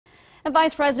And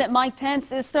Vice President Mike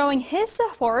Pence is throwing his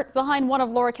support behind one of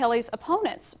Laura Kelly's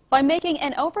opponents by making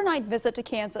an overnight visit to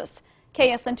Kansas.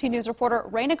 KSNT News reporter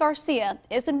Reyna Garcia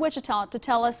is in Wichita to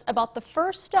tell us about the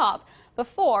first stop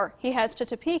before he heads to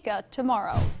Topeka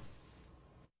tomorrow.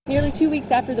 Nearly 2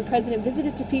 weeks after the president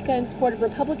visited Topeka in support of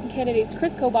Republican candidates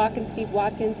Kris Kobach and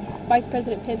Watkins, Vice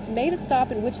President Pence made a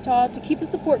stop in Wichita to keep the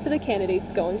support for the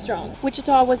candidates going strong.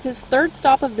 Wichita was his third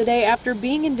stop of the day after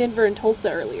being in Denver and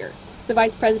Tulsa earlier. The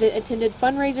vice president attended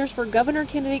fundraisers for governor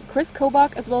candidate Kris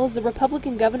Kobach as well as the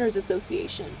Republican Governors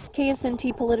Association.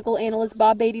 KSNT political analyst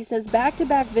Bob Beatty says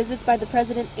back-to-back visits by the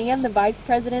president and the vice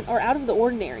president are out of the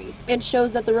ordinary and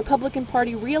shows that the Republican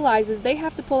Party realizes they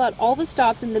have to pull out all the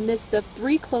stops in the midst of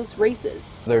 3 close races.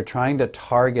 They're trying to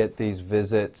target these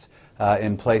visits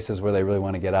in places where they really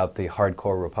want to get out the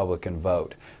hardcore Republican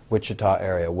vote. Wichita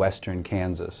area, western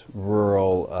Kansas,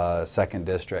 rural 2nd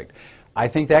District. I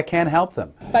think that can help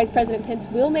them. Vice President Pence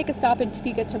will make a stop in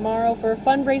Topeka tomorrow for a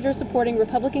fundraiser supporting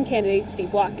Republican candidate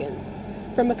Watkins.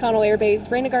 From McConnell Air Base,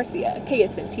 Reyna Garcia,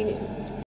 KSNT News.